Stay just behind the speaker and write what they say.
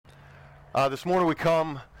This morning we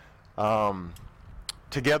come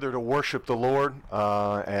together to worship the Lord,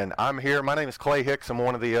 and I'm here. My name is Clay Hicks. I'm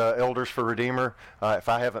one of the elders for Redeemer. If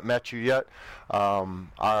I haven't met you yet,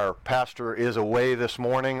 our pastor is away this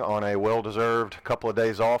morning on a well-deserved couple of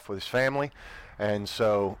days off with his family, and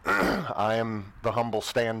so I am the humble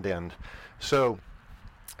stand-in. So,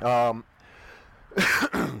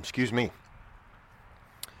 excuse me.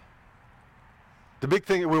 The big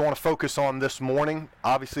thing that we want to focus on this morning,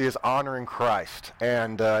 obviously, is honoring Christ.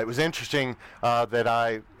 And it was interesting that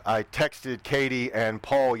I texted Katie and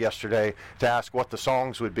Paul yesterday to ask what the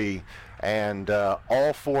songs would be. And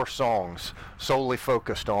all four songs solely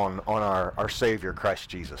focused on our Savior, Christ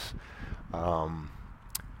Jesus.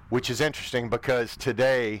 Which is interesting because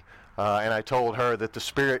today, and I told her that the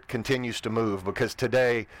Spirit continues to move, because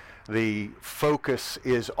today the focus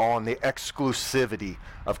is on the exclusivity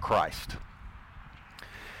of Christ.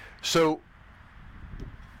 So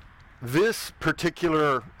this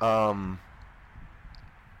particular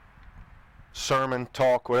sermon,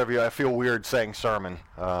 talk, whatever I feel weird saying sermon.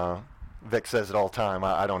 Vic says it all the time.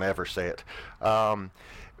 I don't ever say it.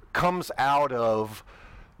 Comes out of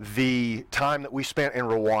the time that we spent in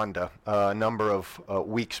Rwanda a number of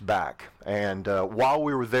weeks back. And while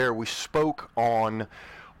we were there, we spoke on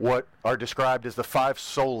what are described as the 5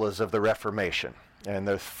 solas of the Reformation. And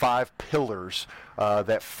the 5 pillars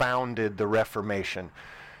that founded the Reformation.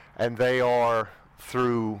 And they are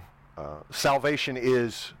through, salvation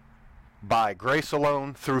is by grace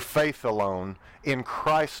alone, through faith alone, in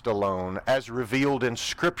Christ alone, as revealed in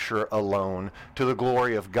Scripture alone, to the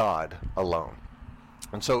glory of God alone.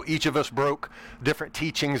 And so each of us broke different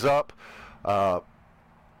teachings up.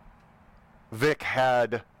 Vic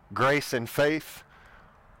had grace and faith.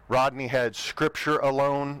 Rodney had Scripture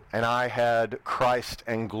alone, and I had Christ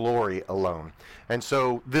and glory alone. And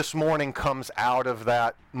so this morning comes out of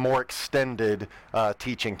that more extended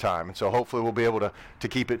teaching time. And so hopefully we'll be able to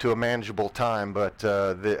keep it to a manageable time. But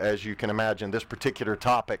as you can imagine, this particular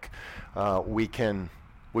topic, we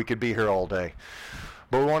could be here all day.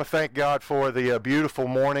 But we want to thank God for the beautiful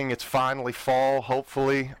morning. It's finally fall,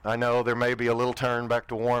 hopefully. I know there may be a little turn back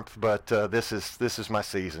to warmth, but this is my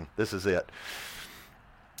season. This is it.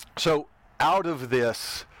 So out of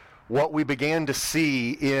this, what we began to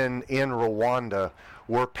see in Rwanda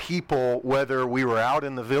were people, whether we were out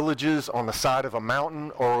in the villages on the side of a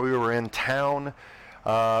mountain or we were in town,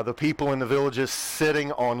 the people in the villages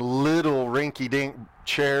sitting on little rinky-dink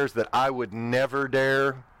chairs that I would never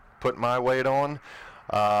dare put my weight on,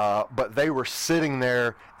 but they were sitting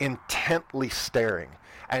there intently staring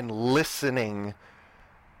and listening,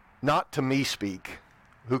 not to me speak.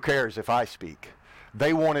 Who cares if I speak?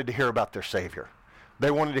 They wanted to hear about their Savior.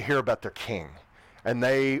 They wanted to hear about their King. And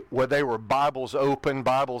they were Bibles open,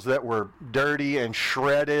 Bibles that were dirty and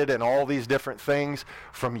shredded and all these different things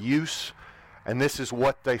from use. And this is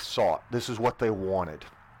what they sought. This is what they wanted.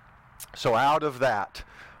 So out of that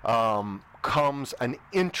comes an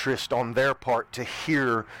interest on their part to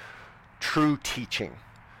hear true teaching.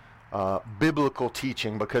 Biblical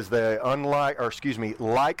teaching, because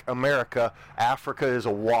like America, Africa is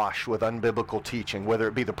awash with unbiblical teaching, whether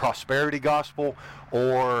it be the prosperity gospel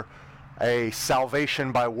or a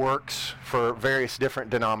salvation by works for various different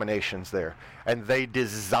denominations there. And they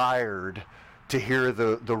desired to hear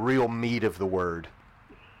the real meat of the word.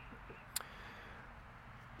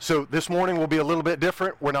 So this morning will be a little bit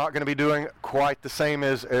different. We're not going to be doing quite the same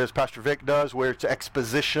as Pastor Vic does, where it's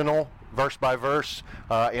expositional, verse by verse,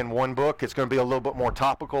 in one book. It's going to be a little bit more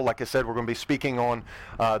topical. Like I said, we're going to be speaking on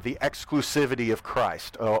the exclusivity of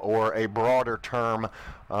Christ, or a broader term,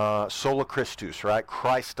 sola Christus, right?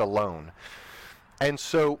 Christ alone. And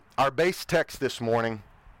so our base text this morning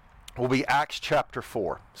will be Acts chapter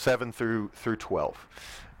 4, 7 through 12.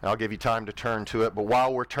 And I'll give you time to turn to it, but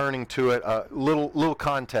while we're turning to it, a little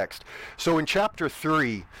context. So in chapter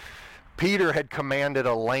 3, Peter had commanded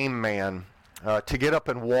a lame man to get up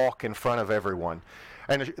and walk in front of everyone.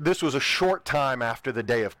 And this was a short time after the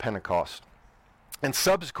day of Pentecost. And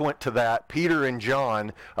subsequent to that, Peter and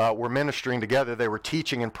John were ministering together. They were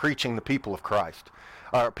teaching and preaching the people of Christ,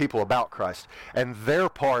 people about Christ, and their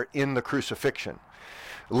part in the crucifixion.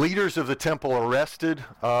 Leaders of the temple arrested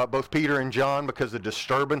both Peter and John because of the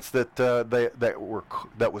disturbance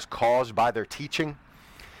that was caused by their teaching.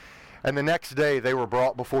 And the next day they were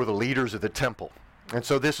brought before the leaders of the temple. And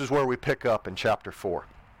so this is where we pick up in chapter 4.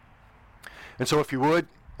 And so if you would,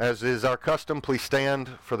 as is our custom, please stand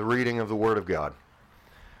for the reading of the Word of God.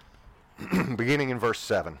 Beginning in verse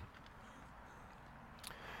 7.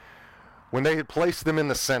 When they had placed them in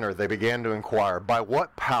the center, they began to inquire, "By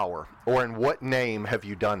what power or in what name have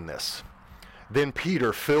you done this?" Then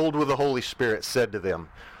Peter, filled with the Holy Spirit, said to them,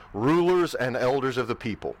 "Rulers and elders of the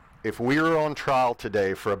people, if we are on trial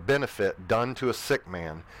today for a benefit done to a sick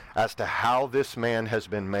man, as to how this man has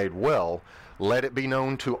been made well, let it be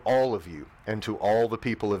known to all of you and to all the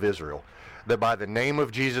people of Israel, that by the name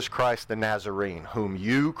of Jesus Christ the Nazarene, whom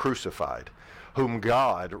you crucified, whom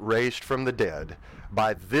God raised from the dead,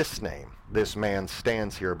 by this name this man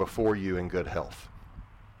stands here before you in good health.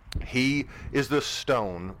 He is the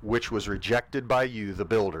stone which was rejected by you, the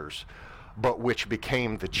builders, but which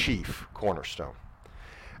became the chief cornerstone.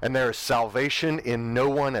 And there is salvation in no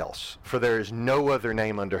one else, for there is no other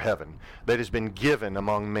name under heaven that has been given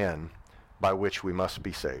among men by which we must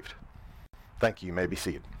be saved." Thank you. You may be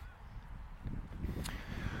seated.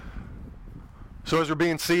 So as we're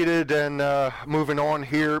being seated and moving on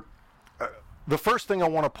here, the first thing I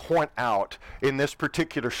want to point out in this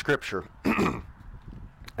particular scripture,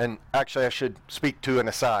 and actually I should speak to an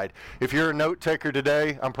aside. If you're a note taker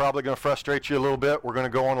today, I'm probably going to frustrate you a little bit. We're going to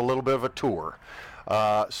go on a little bit of a tour.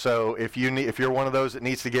 So if you're one of those that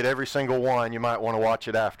needs to get every single one, you might want to watch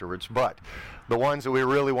it afterwards. But the ones that we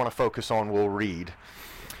really want to focus on, we'll read.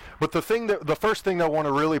 But the first thing that I want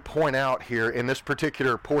to really point out here in this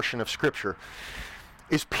particular portion of Scripture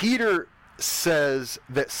is Peter says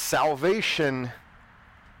that salvation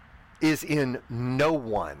is in no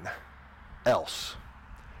one else.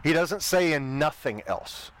 He doesn't say in nothing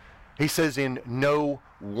else. He says in no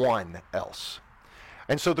one else.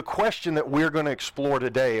 And so the question that we're going to explore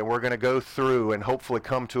today, and we're going to go through and hopefully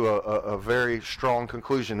come to a very strong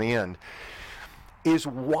conclusion in the end, is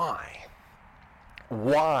why?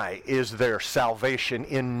 Why is there salvation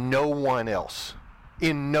in no one else,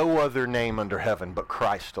 in no other name under heaven but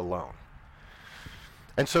Christ alone?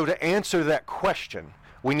 And so to answer that question,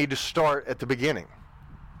 we need to start at the beginning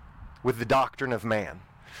with the doctrine of man.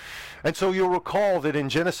 And so you'll recall that in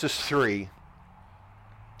Genesis 3,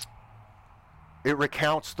 it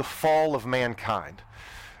recounts the fall of mankind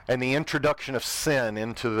and the introduction of sin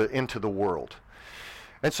into the world.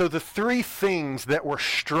 And so the three things that were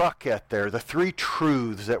struck at there, the three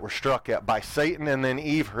truths that were struck at by Satan and then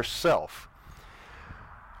Eve herself,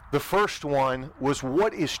 the first one was,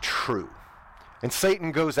 what is true? And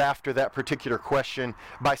Satan goes after that particular question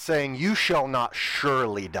by saying, "You shall not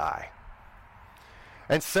surely die."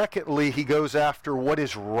 And secondly, he goes after what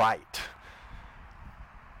is right.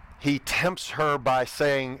 He tempts her by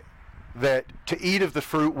saying that to eat of the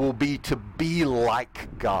fruit will be to be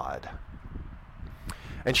like God.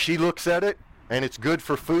 And she looks at it, and it's good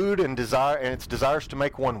for food and its desires to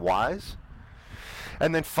make one wise.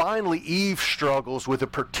 And then finally, Eve struggles with a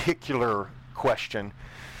particular question.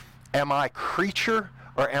 Am I creature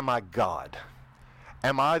or am I God?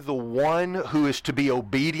 Am I the one who is to be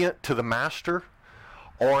obedient to the master,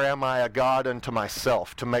 or am I a God unto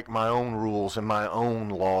myself to make my own rules and my own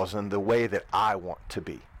laws in the way that I want to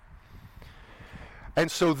be? And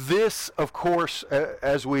so this, of course,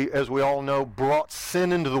 as we all know, brought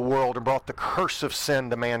sin into the world and brought the curse of sin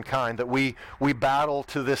to mankind that we battle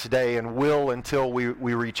to this day and will until we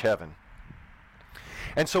reach heaven.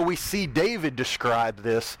 And so we see David describe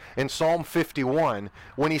this in Psalm 51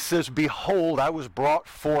 when he says, "Behold, I was brought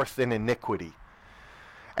forth in iniquity,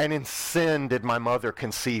 and in sin did my mother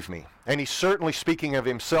conceive me." And he's certainly speaking of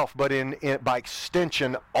himself, but by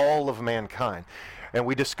extension, all of mankind. And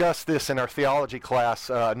we discussed this in our theology class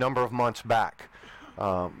a number of months back,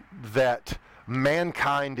 that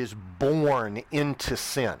mankind is born into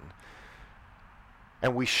sin.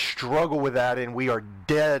 And we struggle with that, and we are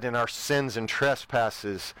dead in our sins and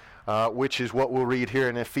trespasses, which is what we'll read here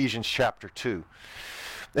in Ephesians chapter 2.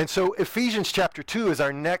 And so Ephesians chapter 2 is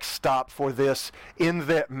our next stop for this, in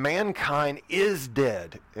that mankind is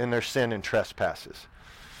dead in their sin and trespasses.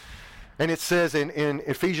 And it says in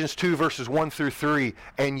Ephesians 2 verses 1 through 3,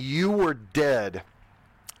 "And you were dead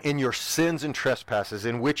in your sins and trespasses,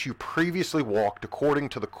 in which you previously walked according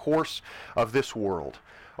to the course of this world,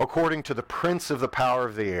 according to the prince of the power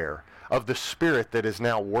of the air, of the spirit that is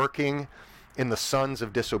now working in the sons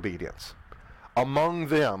of disobedience. Among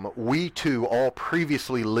them we too all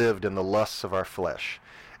previously lived in the lusts of our flesh,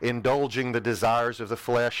 indulging the desires of the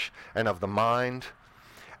flesh and of the mind,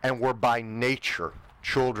 and were by nature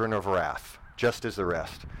children of wrath, just as the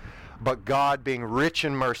rest. But God, being rich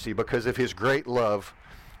in mercy because of his great love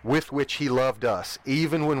with which he loved us,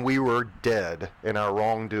 even when we were dead in our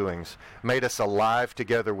wrongdoings, made us alive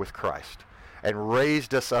together with Christ, and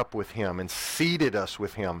raised us up with him, and seated us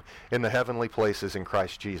with him in the heavenly places in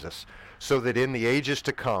Christ Jesus, so that in the ages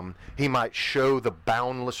to come he might show the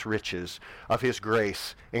boundless riches of his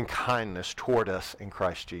grace and kindness toward us in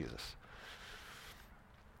Christ Jesus."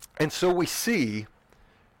 And so we see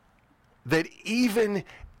that even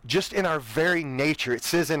just in our very nature, it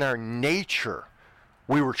says in our nature,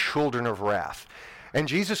 we were children of wrath. And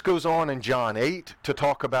Jesus goes on in John 8 to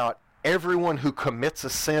talk about everyone who commits a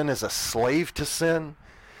sin is a slave to sin.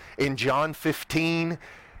 In John 15,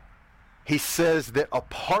 he says that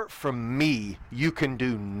apart from me, you can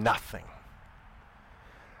do nothing.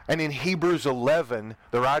 And in Hebrews 11,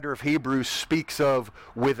 the writer of Hebrews speaks of,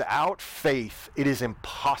 without faith, it is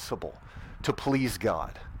impossible to please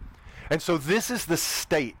God. And so this is the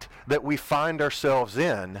state that we find ourselves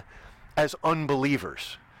in as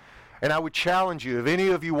unbelievers. And I would challenge you, if any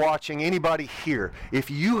of you watching, anybody here, if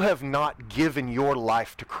you have not given your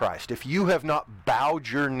life to Christ, if you have not bowed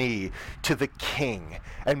your knee to the King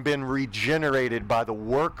and been regenerated by the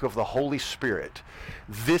work of the Holy Spirit,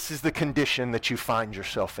 this is the condition that you find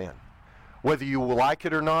yourself in. Whether you like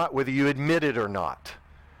it or not, whether you admit it or not,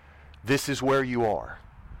 this is where you are.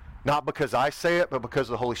 Not because I say it, but because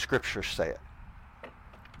the Holy Scriptures say it.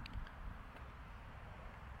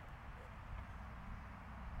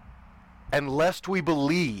 And lest we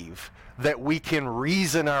believe that we can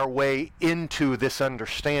reason our way into this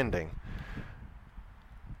understanding,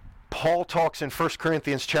 Paul talks in 1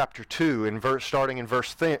 Corinthians chapter 2, starting in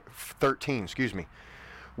verse 13,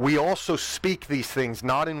 We also speak these things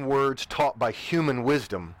not in words taught by human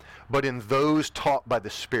wisdom, but in those taught by the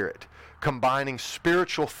Spirit, combining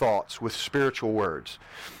spiritual thoughts with spiritual words.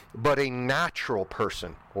 But a natural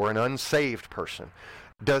person, or an unsaved person,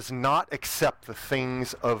 does not accept the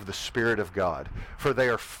things of the Spirit of God, for they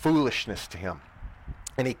are foolishness to him,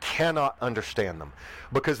 and he cannot understand them,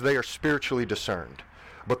 because they are spiritually discerned.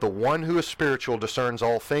 But the one who is spiritual discerns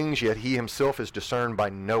all things, yet he himself is discerned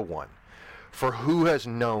by no one. For who has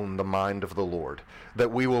known the mind of the Lord,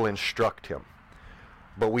 that we will instruct him?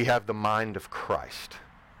 But we have the mind of Christ.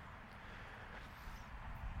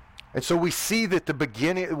 And so we see that the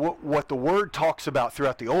beginning, what the Word talks about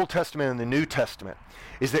throughout the Old Testament and the New Testament,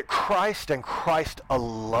 is that Christ and Christ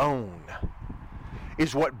alone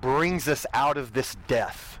is what brings us out of this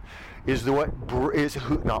death. Who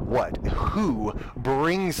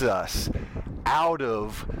brings us out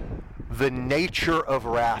of the nature of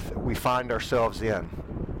wrath that we find ourselves in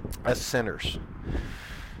as sinners.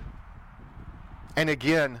 And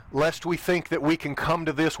again, lest we think that we can come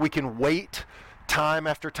to this, we can wait time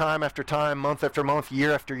after time after time, month after month,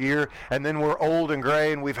 year after year, and then we're old and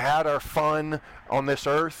gray and we've had our fun on this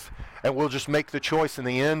earth, and we'll just make the choice in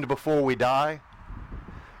the end before we die.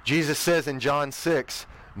 Jesus says in John 6,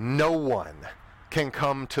 no one can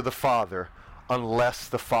come to the Father unless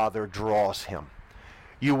the Father draws him.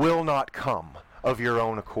 You will not come of your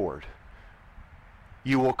own accord.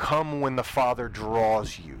 You will come when the Father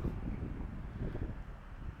draws you.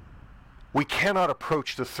 We cannot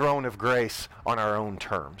approach the throne of grace on our own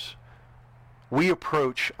terms. We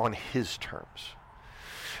approach on his terms.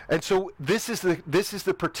 And so this is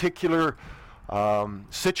the particular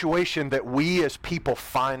situation that we as people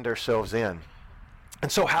find ourselves in.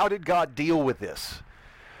 And so how did God deal with this?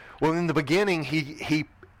 Well, in the beginning, he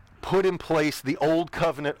put in place the old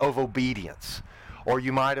covenant of obedience, or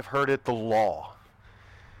you might have heard it, the law.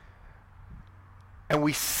 And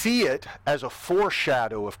we see it as a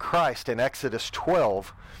foreshadow of Christ in Exodus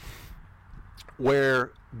 12,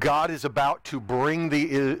 where God is about to bring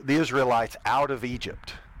the Israelites out of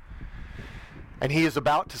Egypt. And he is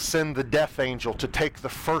about to send the death angel to take the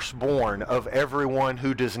firstborn of everyone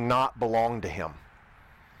who does not belong to him.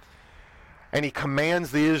 And he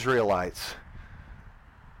commands the Israelites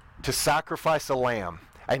to sacrifice a lamb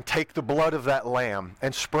and take the blood of that lamb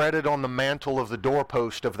and spread it on the mantle of the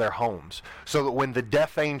doorpost of their homes, so that when the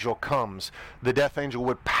death angel comes, the death angel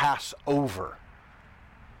would pass over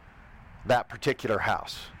that particular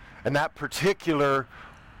house. And that particular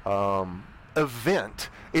event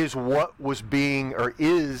is what was being, or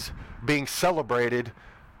is being celebrated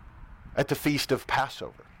at the Feast of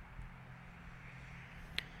Passover.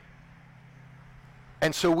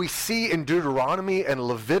 And so we see in Deuteronomy and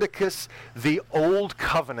Leviticus the old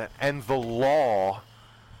covenant and the law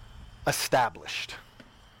established.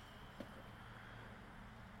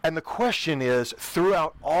 And the question is,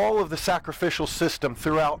 throughout all of the sacrificial system,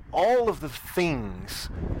 throughout all of the things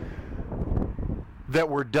that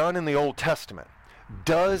were done in the Old Testament,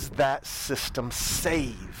 does that system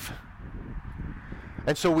save?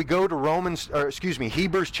 And so we go to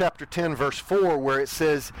Hebrews chapter 10, verse 4, where it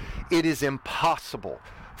says, it is impossible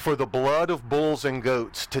for the blood of bulls and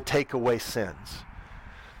goats to take away sins.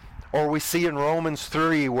 Or we see in Romans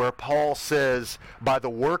 3 where Paul says, by the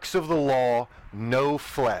works of the law, no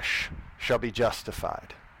flesh shall be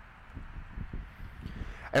justified.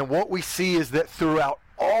 And what we see is that throughout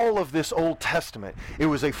all of this Old Testament, it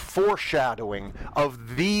was a foreshadowing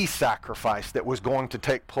of the sacrifice that was going to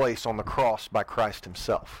take place on the cross by Christ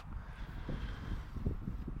himself.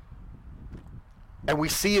 And we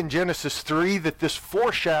see in Genesis 3 that this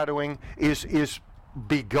foreshadowing is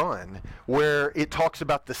begun, where it talks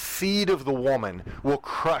about the seed of the woman will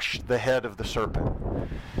crush the head of the serpent.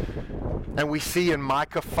 And we see in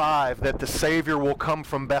Micah 5 that the Savior will come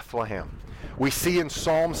from Bethlehem. We see in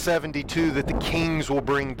Psalm 72 that the kings will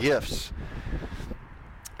bring gifts.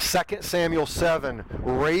 2 Samuel 7,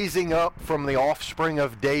 raising up from the offspring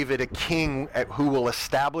of David a king who will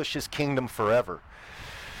establish his kingdom forever.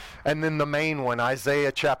 And then the main one,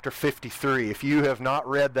 Isaiah chapter 53. If you have not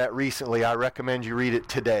read that recently, I recommend you read it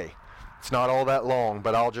today. It's not all that long,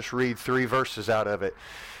 but I'll just read 3 verses out of it.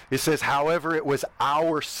 It says, "However, it was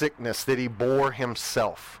our sickness that he bore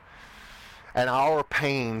himself, and our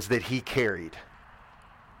pains that he carried.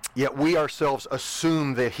 Yet we ourselves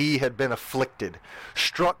assumed that he had been afflicted,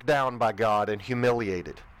 struck down by God, and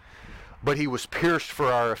humiliated. But he was pierced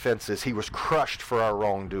for our offenses. He was crushed for our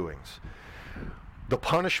wrongdoings. The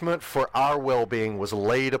punishment for our well-being was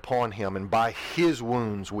laid upon him, and by his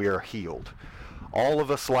wounds we are healed. All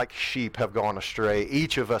of us like sheep have gone astray.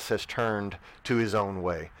 Each of us has turned to his own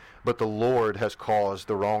way. But the Lord has caused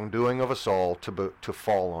the wrongdoing of us all to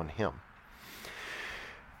fall on him."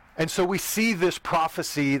 And so we see this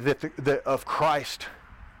prophecy of Christ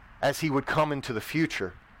as he would come into the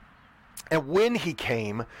future. And when he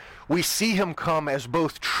came, we see him come as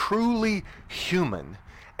both truly human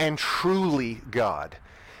and truly God.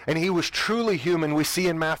 And he was truly human, we see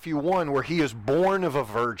in Matthew 1, where he is born of a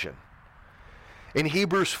virgin. In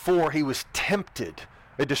Hebrews 4, he was tempted.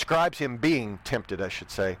 It describes him being tempted, I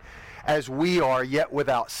should say, as we are, yet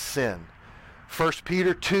without sin. 1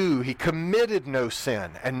 Peter 2, he committed no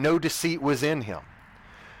sin, and no deceit was in him.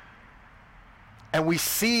 And we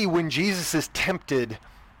see when Jesus is tempted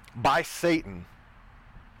by Satan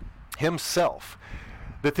himself,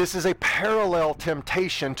 that this is a parallel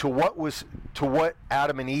temptation to what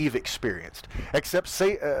Adam and Eve experienced. Except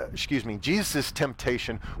Jesus'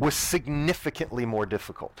 temptation was significantly more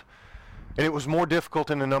difficult. And it was more difficult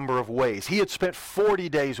in a number of ways. He had spent 40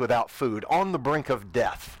 days without food, on the brink of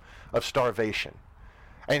death, of starvation.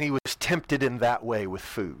 And he was tempted in that way with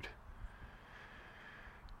food.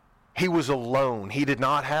 He was alone. He did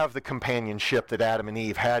not have the companionship that Adam and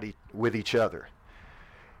Eve had with each other.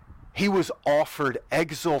 He was offered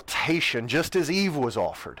exaltation, just as Eve was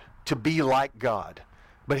offered, to be like God.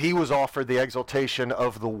 But he was offered the exaltation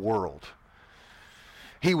of the world.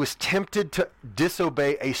 He was tempted to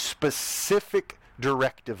disobey a specific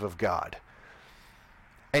directive of God.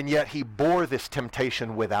 And yet he bore this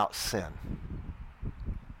temptation without sin.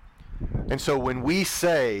 And so when we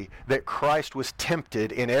say that Christ was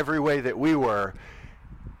tempted in every way that we were,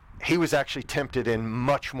 he was actually tempted in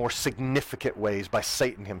much more significant ways by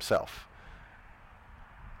Satan himself.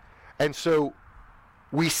 And so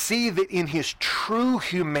we see that in his true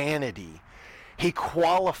humanity, he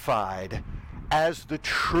qualified as the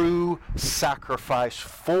true sacrifice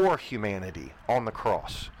for humanity on the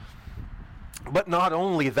cross. But not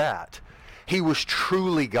only that, he was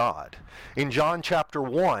truly God. In John chapter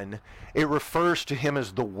 1, it refers to him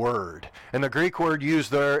as the Word. And the Greek word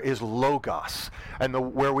used there is logos.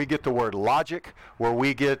 And where we get the word logic, where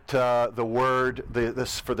we get the word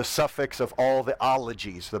for the suffix of all the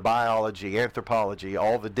ologies, the biology, anthropology,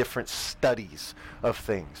 all the different studies of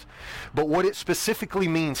things. But what it specifically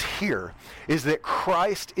means here is that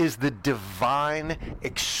Christ is the divine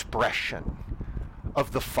expression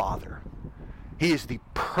of the Father. He is the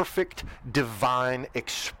perfect divine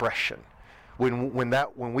expression.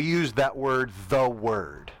 When we use that word, the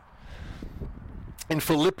Word. In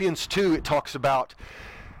Philippians 2, it talks about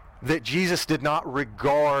that Jesus did not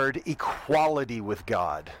regard equality with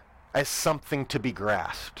God as something to be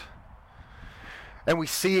grasped. And we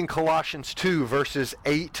see in Colossians 2, verses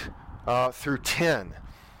 8 through 10,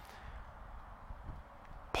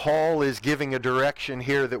 Paul is giving a direction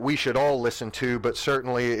here that we should all listen to, but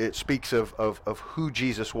certainly it speaks of who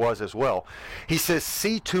Jesus was as well. He says,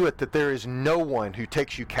 "See to it that there is no one who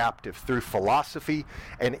takes you captive through philosophy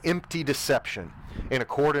and empty deception in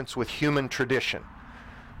accordance with human tradition."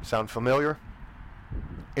 Sound familiar?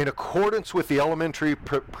 In accordance with the elementary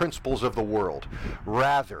principles of the world,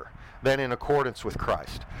 rather than in accordance with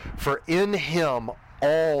Christ. For in him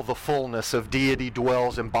all the fullness of deity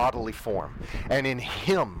dwells in bodily form, and in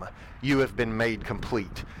him you have been made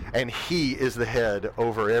complete, and he is the head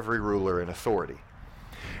over every ruler and authority.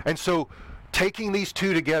 And so, taking these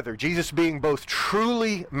two together, Jesus being both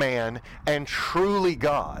truly man and truly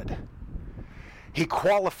God, He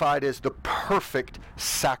qualified as the perfect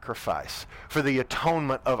sacrifice for the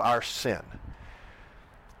atonement of our sin.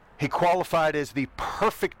 He qualified as the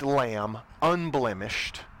perfect lamb,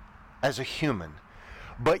 unblemished, as a human.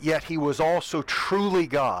 But yet he was also truly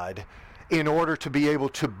God in order to be able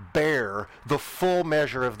to bear the full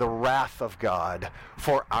measure of the wrath of God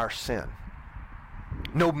for our sin.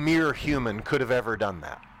 No mere human could have ever done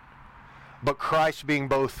that. But Christ, being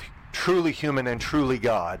both truly human and truly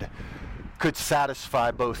God, could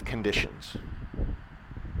satisfy both conditions.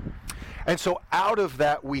 And so out of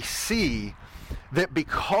that we see that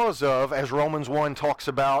because of, as Romans 1 talks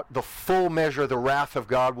about, the full measure of the wrath of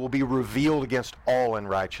God will be revealed against all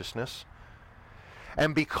unrighteousness.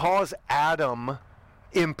 And because Adam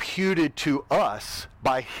imputed to us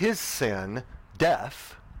by his sin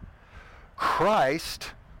death,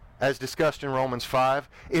 Christ, as discussed in Romans 5,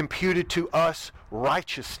 imputed to us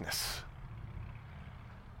righteousness.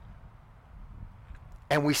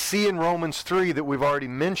 And we see in Romans 3 that we've already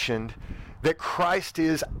mentioned that Christ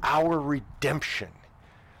is our redemption.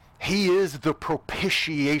 He is the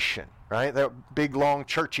propitiation, right? That big, long,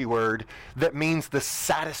 churchy word that means the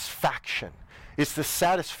satisfaction. It's the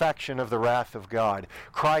satisfaction of the wrath of God.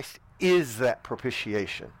 Christ is that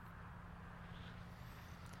propitiation.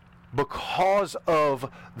 Because of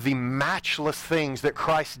the matchless things that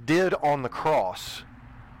Christ did on the cross,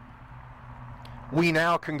 we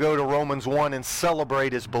now can go to Romans 1 and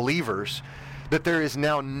celebrate as believers that there is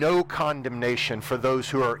now no condemnation for those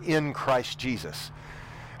who are in Christ Jesus.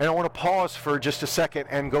 And I want to pause for just a second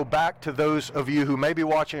and go back to those of you who may be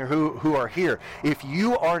watching or who are here. If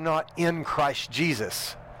you are not in Christ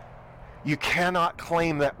Jesus, you cannot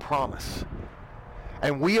claim that promise.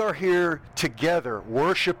 And we are here together,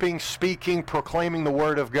 worshiping, speaking, proclaiming the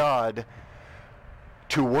Word of God,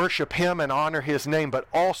 to worship Him and honor His name, but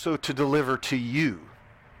also to deliver to you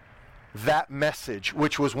that message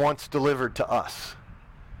which was once delivered to us.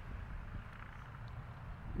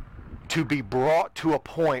 To be brought to a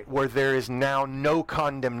point where there is now no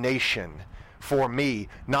condemnation for me,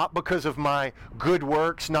 not because of my good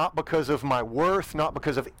works, not because of my worth, not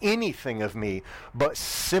because of anything of me, but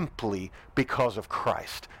simply because of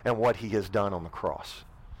Christ and what He has done on the cross.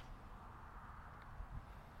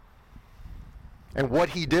 And what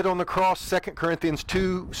He did on the cross, 2 Corinthians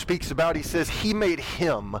 2 speaks about, he says, He made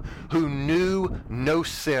Him who knew no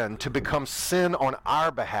sin to become sin on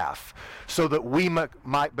our behalf, so that we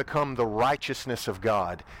might become the righteousness of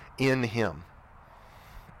God in Him.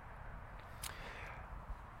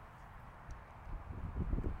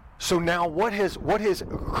 So now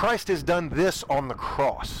Christ has done this on the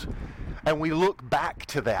cross, and we look back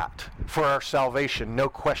to that for our salvation, no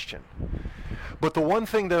question. But the one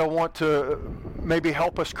thing that I want to maybe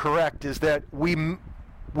help us correct is that we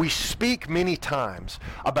speak many times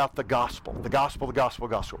about the gospel.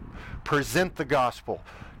 Present the gospel,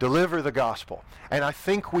 deliver the gospel. And I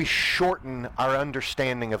think we shorten our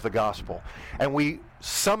understanding of the gospel. And we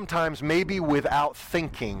sometimes, maybe without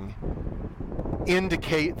thinking,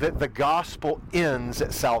 indicate that the gospel ends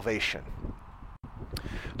at salvation.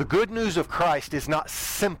 The good news of Christ is not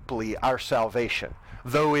simply our salvation,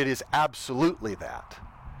 though it is absolutely that.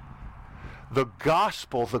 The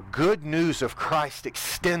gospel, the good news of Christ,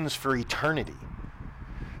 extends for eternity.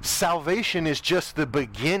 Salvation is just the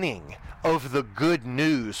beginning of the good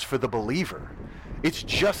news for the believer. It's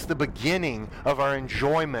just the beginning of our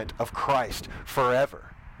enjoyment of Christ forever.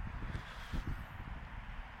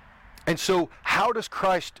 And so, how does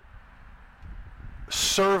Christ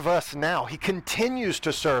serve us now? He continues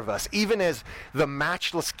to serve us. Even as the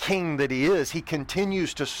matchless King that He is, He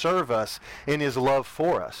continues to serve us in His love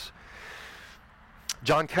for us.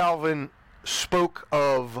 John Calvin spoke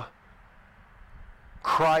of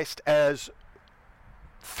Christ as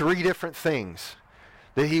three different things.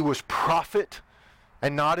 That He was prophet,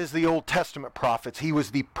 and not as the Old Testament prophets. He was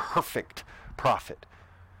the perfect prophet,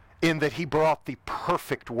 in that He brought the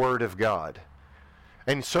perfect Word of God.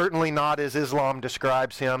 And certainly not, as Islam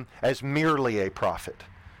describes Him, as merely a prophet.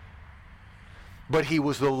 But He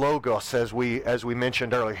was the Logos, as we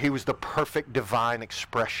mentioned earlier. He was the perfect divine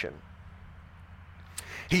expression.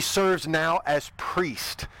 He serves now as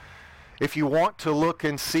priest. If you want to look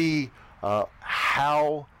and see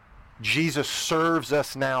how Jesus serves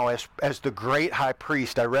us now as the great high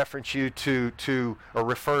priest, I refer you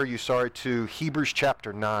to Hebrews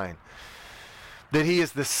chapter 9. That He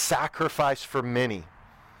is the sacrifice for many.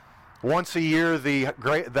 Once a year,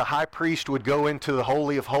 the high priest would go into the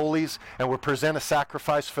Holy of Holies and would present a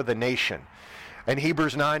sacrifice for the nation. And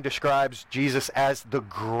Hebrews 9 describes Jesus as the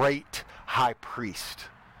great high priest,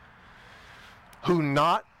 who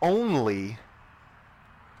not only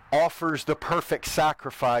offers the perfect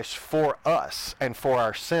sacrifice for us and for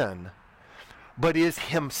our sin, but is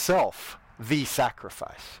himself the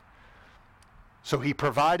sacrifice. So he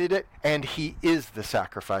provided it, and he is the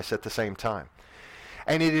sacrifice at the same time.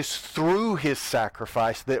 And it is through his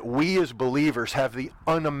sacrifice that we as believers have the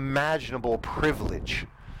unimaginable privilege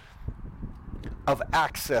of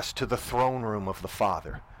access to the throne room of the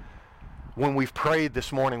Father. When we've prayed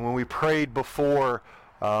this morning, when we prayed before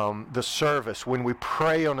the service, when we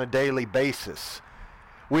pray on a daily basis,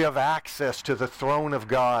 we have access to the throne of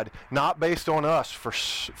God, not based on us for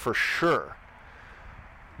sure,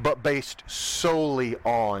 but based solely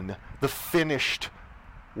on the finished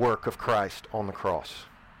work of Christ on the cross.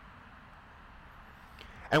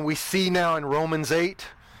 And we see now in Romans 8,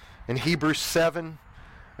 in Hebrews 7,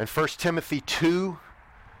 and 1 Timothy 2,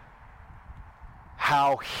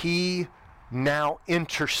 how he now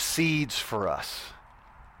intercedes for us.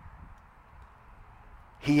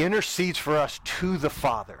 He intercedes for us to the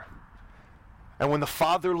Father. And when the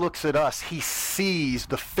Father looks at us, he sees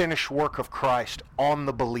the finished work of Christ on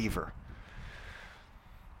the believer.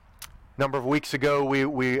 A number of weeks ago,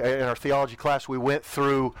 we in our theology class, we went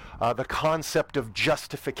through the concept of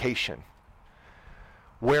justification,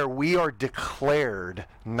 where we are declared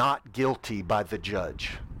not guilty by the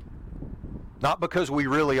judge. Not because we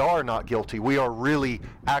really are not guilty. We are really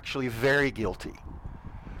actually very guilty.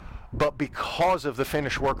 But because of the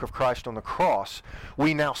finished work of Christ on the cross,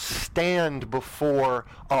 we now stand before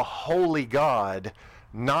a holy God,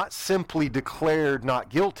 not simply declared not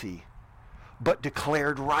guilty, but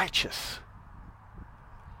declared righteous.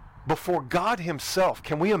 Before God himself,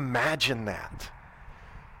 can we imagine that?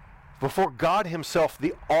 Before God himself,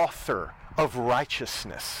 the author of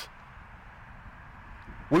righteousness,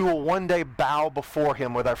 we will one day bow before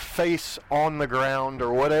him with our face on the ground,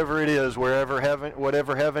 or whatever it is, whatever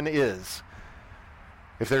heaven is.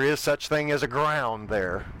 If there is such thing as a ground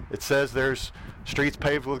there. It says there's streets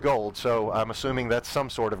paved with gold, so I'm assuming that's some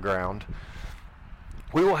sort of ground.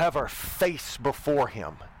 We will have our face before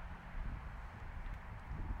him.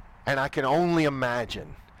 And I can only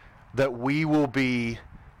imagine that we will be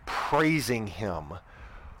praising him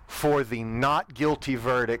for the not guilty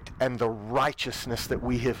verdict and the righteousness that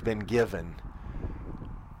we have been given,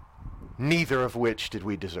 neither of which did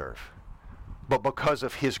we deserve. But because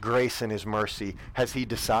of his grace and his mercy has he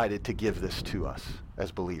decided to give this to us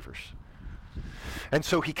as believers. And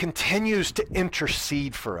so he continues to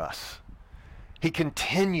intercede for us. He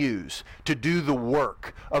continues to do the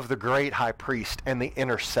work of the great high priest and the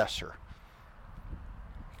intercessor,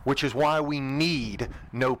 which is why we need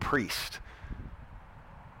no priest.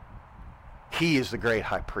 He is the great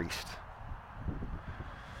high priest.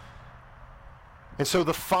 And so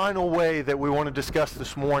the final way that we want to discuss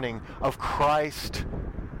this morning of Christ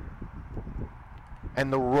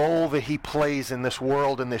and the role that he plays in this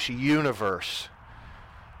world, in this universe,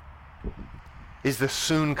 is the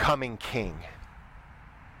soon coming King.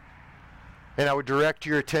 And I would direct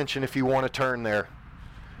your attention, if you want to turn there,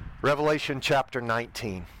 Revelation chapter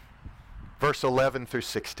 19, verse 11 through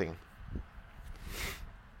 16.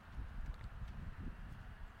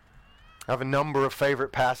 I have a number of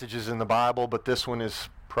favorite passages in the Bible, but this one is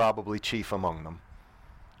probably chief among them.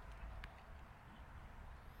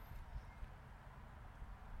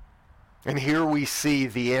 And here we see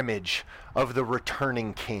the image of the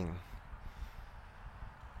returning King.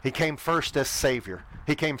 He came first as Savior.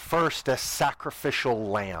 He came first as sacrificial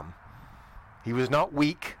lamb. He was not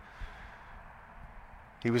weak.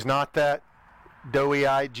 He was not that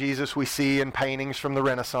doughy-eyed Jesus we see in paintings from the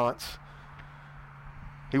Renaissance.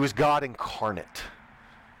 He was God incarnate.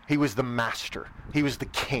 He was the master. He was the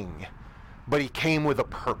king. But he came with a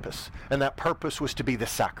purpose, and that purpose was to be the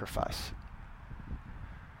sacrifice.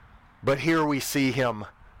 But here we see him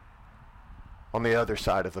on the other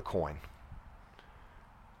side of the coin.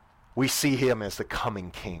 We see him as the coming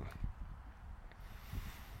King.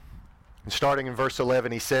 And starting in verse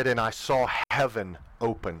 11, he said, "And I saw heaven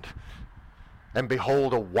opened, and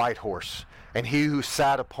behold, a white horse, and he who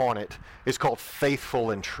sat upon it is called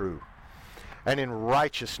Faithful and True. And in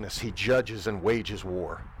righteousness he judges and wages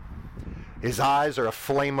war. His eyes are a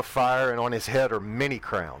flame of fire, and on his head are many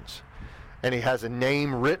crowns. And he has a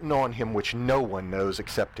name written on him which no one knows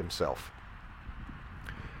except himself.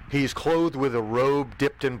 He is clothed with a robe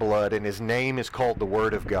dipped in blood, and his name is called the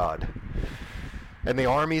Word of God. And the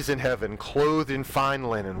armies in heaven, clothed in fine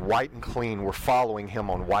linen, white and clean, were following him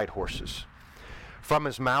on white horses. From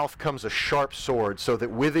his mouth comes a sharp sword, so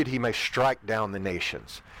that with it he may strike down the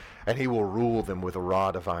nations, and he will rule them with a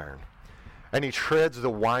rod of iron. And he treads the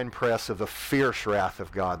winepress of the fierce wrath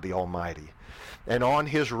of God the Almighty. And on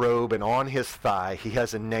his robe and on his thigh he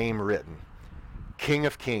has a name written, King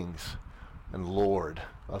of Kings and Lord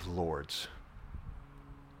of Lords.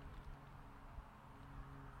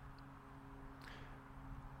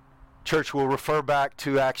 Church, we'll refer back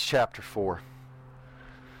to Acts chapter 4.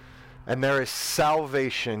 And there is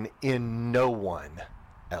salvation in no one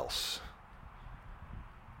else.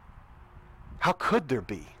 How could there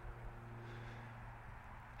be?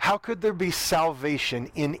 How could there be salvation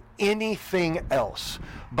in anything else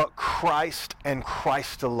but Christ and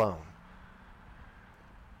Christ alone?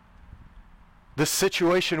 The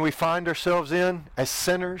situation we find ourselves in as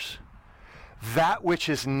sinners, that which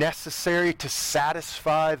is necessary to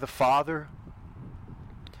satisfy the Father,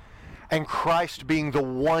 and Christ being the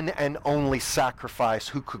one and only sacrifice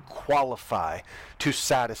who could qualify to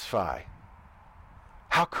satisfy.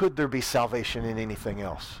 How could there be salvation in anything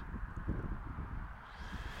else?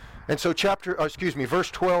 And so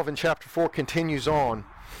verse 12 in chapter 4 continues on.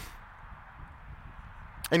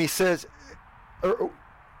 And he says,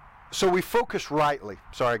 so we focus rightly.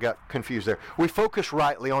 Sorry, I got confused there. We focus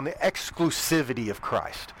rightly on the exclusivity of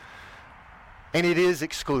Christ. And it is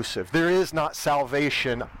exclusive. There is not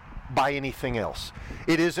salvation by anything else.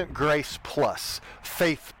 It isn't grace plus,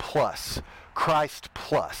 faith plus, Christ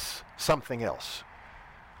plus, something else.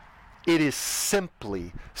 It is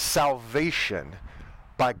simply salvation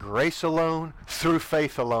by grace alone, through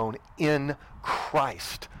faith alone, in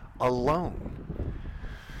Christ alone.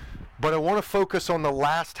 But I want to focus on the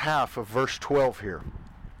last half of verse 12 here.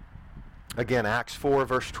 Again, Acts 4,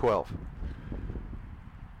 verse 12.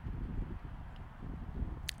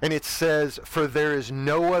 And it says, "For there is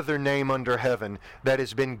no other name under heaven that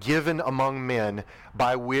has been given among men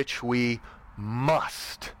by which we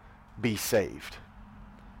must be saved."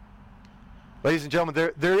 Ladies and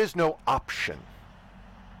gentlemen, there is no option.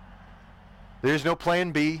 There is no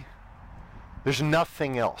plan B. There's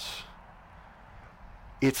nothing else.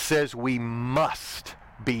 It says we must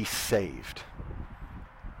be saved.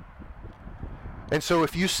 And so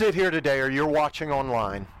if you sit here today or you're watching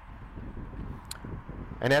online,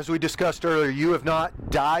 and as we discussed earlier, you have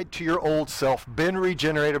not died to your old self, been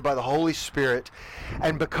regenerated by the Holy Spirit,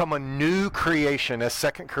 and become a new creation, as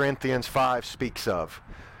 2 Corinthians 5 speaks of,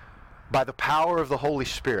 by the power of the Holy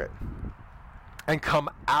Spirit, and come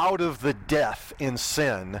out of the death in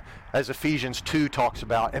sin, as Ephesians 2 talks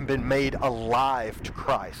about, and been made alive to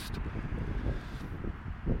Christ,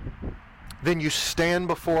 then you stand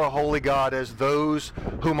before a holy God as those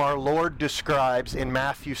whom our Lord describes in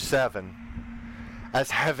Matthew 7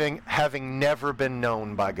 as having never been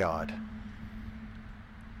known by God.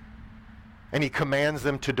 And he commands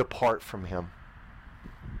them to depart from him.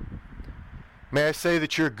 May I say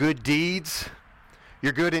that your good deeds,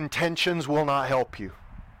 your good intentions will not help you.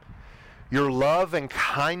 Your love and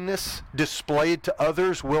kindness displayed to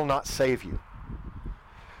others will not save you.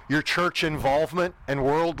 Your church involvement and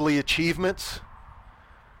worldly achievements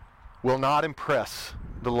will not impress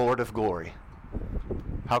the Lord of glory.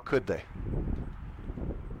 How could they?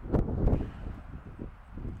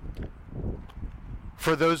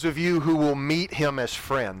 For those of you who will meet him as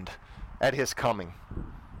friend at his coming,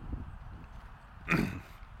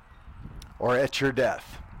 or at your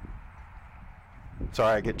death.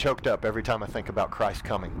 Sorry, I get choked up every time I think about Christ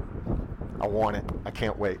coming. I want it. I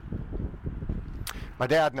can't wait. My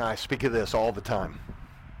dad and I speak of this all the time.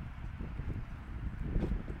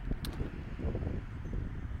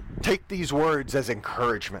 Take these words as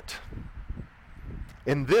encouragement.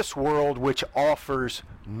 In this world which offers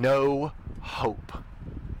no hope.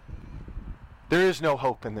 There is no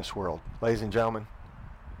hope in this world, ladies and gentlemen.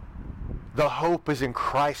 The hope is in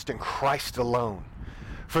Christ and Christ alone.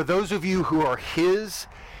 For those of you who are his,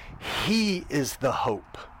 he is the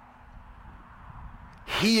hope.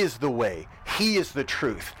 He is the way. He is the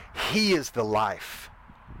truth. He is the life.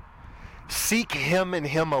 Seek him and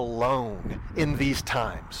him alone in these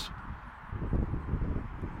times.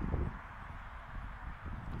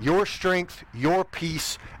 Your strength, your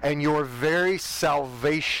peace, and your very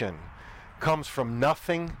salvation comes from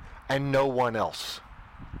nothing and no one else.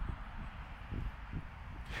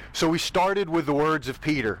 So we started with the words of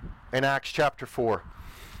Peter in Acts chapter 4,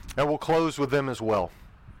 and we'll close with them as well.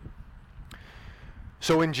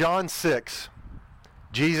 So in John 6,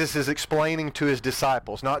 Jesus is explaining to his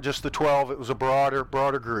disciples, not just the 12, it was a broader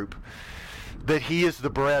group, that he is the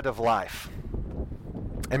bread of life.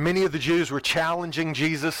 And many of the Jews were challenging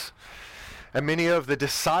Jesus, and many of the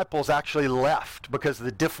disciples actually left because of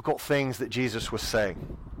the difficult things that Jesus was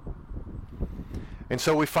saying. And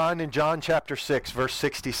so we find in John chapter 6, verse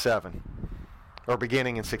 67, or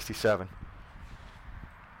beginning in 67,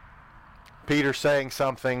 Peter saying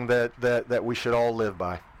something that we should all live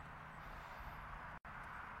by.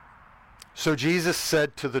 So Jesus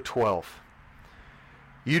said to the 12,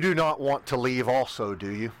 "You do not want to leave also, do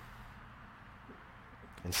you?"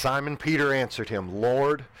 And Simon Peter answered him,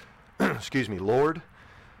 "Lord, Lord,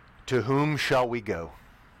 to whom shall we go?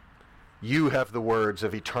 You have the words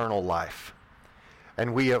of eternal life,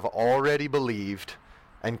 and we have already believed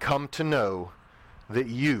and come to know that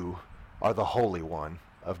you are the Holy One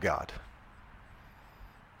of God."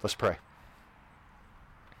 Let's pray.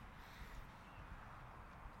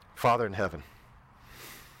 Father in heaven,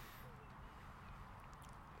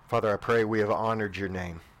 Father, I pray we have honored your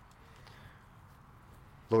name.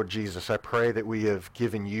 Lord Jesus, I pray that we have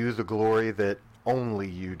given you the glory that only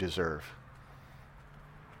you deserve.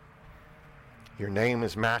 Your name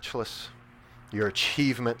is matchless. Your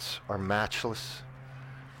achievements are matchless.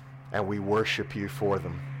 And we worship you for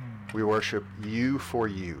them. We worship you for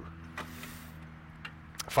you.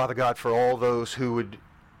 Father God, for all those who would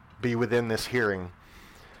be within this hearing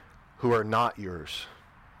who are not yours,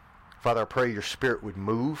 Father, I pray your Spirit would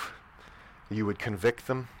move, you would convict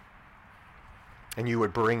them, and you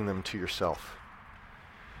would bring them to yourself.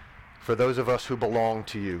 For those of us who belong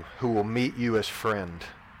to you, who will meet you as friend,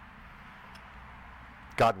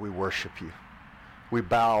 God, we worship you. We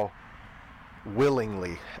bow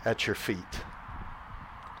willingly at your feet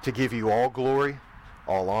to give you all glory,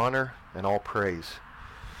 all honor, and all praise.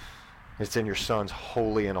 It's in your Son's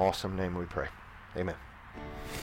holy and awesome name we pray. Amen.